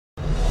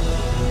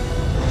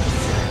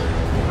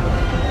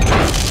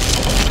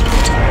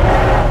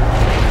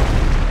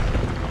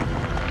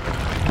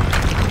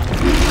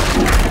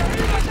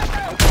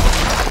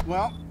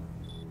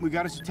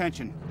got his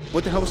attention.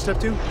 What the hell was step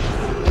 2?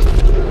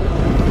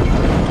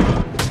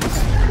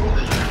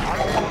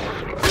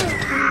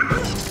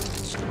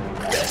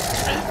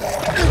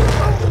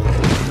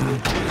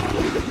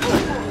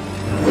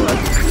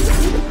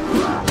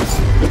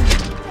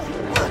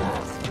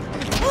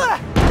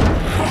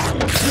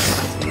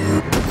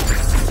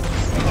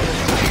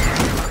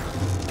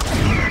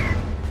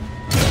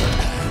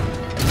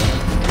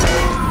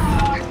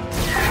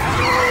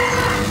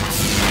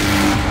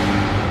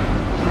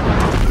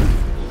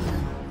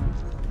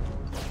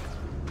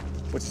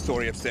 What's the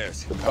story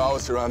upstairs? The power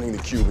surrounding the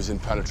cube is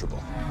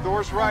impenetrable.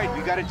 Thor's right.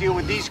 We got to deal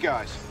with these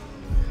guys.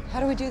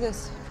 How do we do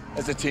this?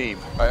 As a team.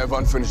 I have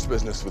unfinished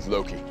business with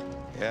Loki.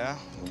 Yeah?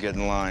 We'll get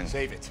in line.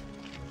 Save it.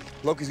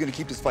 Loki's gonna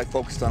keep this fight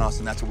focused on us,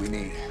 and that's what we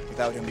need.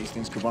 Without him, these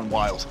things could run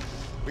wild.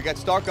 We got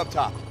Stark up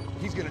top.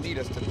 He's gonna need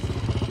us to...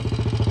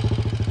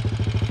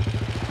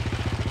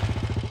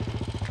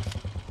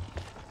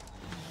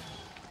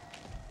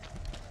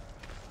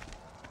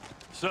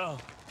 So,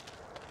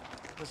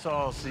 this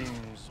all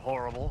seems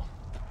horrible.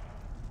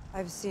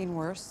 I've seen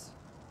worse.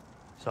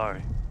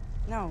 Sorry.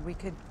 No, we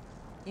could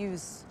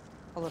use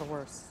a little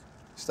worse.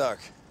 Stark,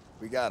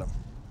 we got him.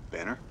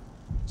 Banner?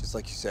 Just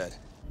like you said.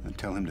 Then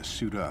tell him to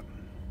suit up.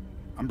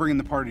 I'm bringing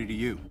the party to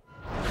you.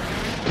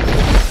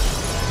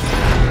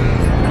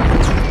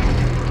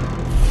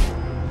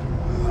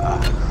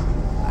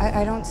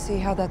 I don't see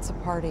how that's a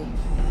party.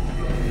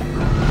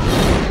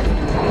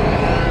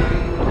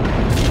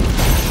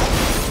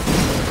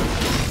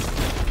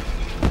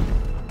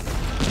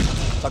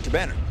 Dr.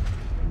 Banner.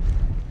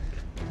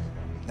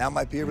 Now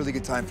might be a really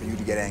good time for you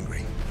to get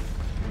angry.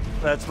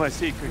 That's my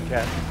secret,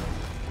 Captain.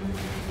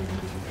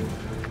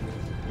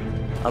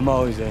 I'm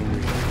always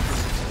angry.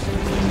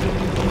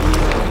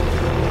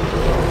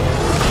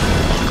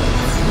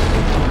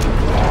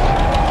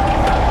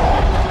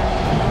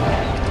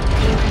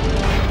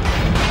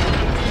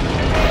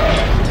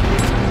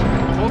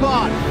 Hold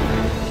on!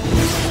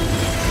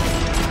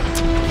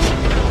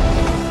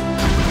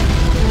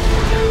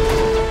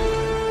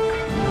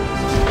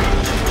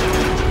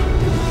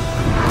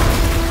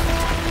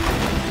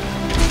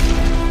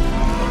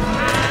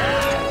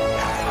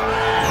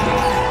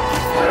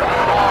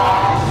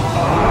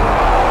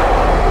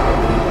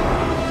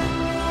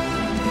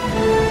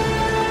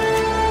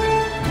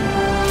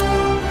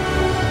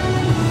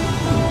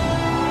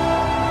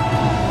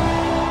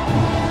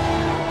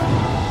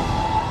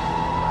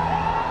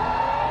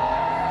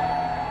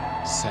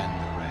 Send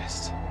the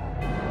rest.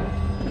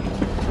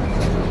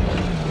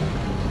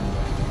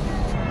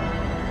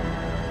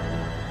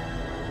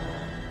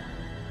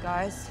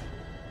 Guys?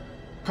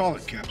 Call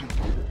it, Captain.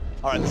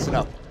 All right, listen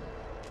up.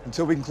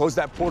 Until we can close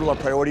that portal, our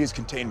priority is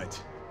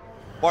containment.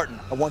 Barton,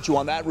 I want you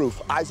on that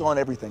roof, eyes on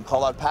everything,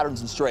 call out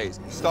patterns and strays.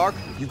 Stark,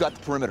 you got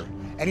the perimeter.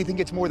 Anything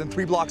gets more than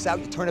 3 blocks out,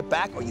 you turn it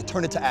back or you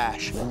turn it to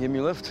ash. Can you give me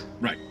a lift?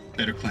 Right.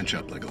 Better clench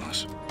up,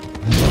 Legolas.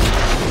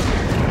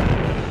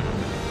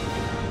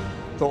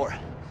 Thor,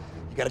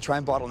 you gotta try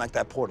and bottleneck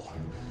that portal.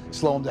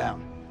 Slow him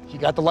down. You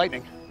got the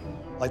lightning.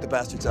 Light the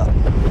bastards up.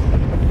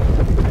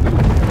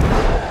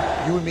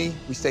 You and me,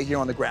 we stay here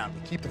on the ground.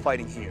 We keep the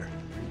fighting here.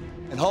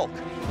 And Hulk.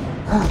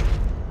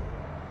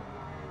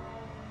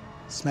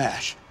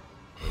 Smash.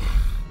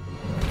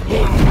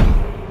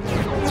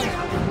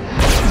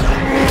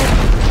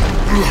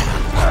 Yeah.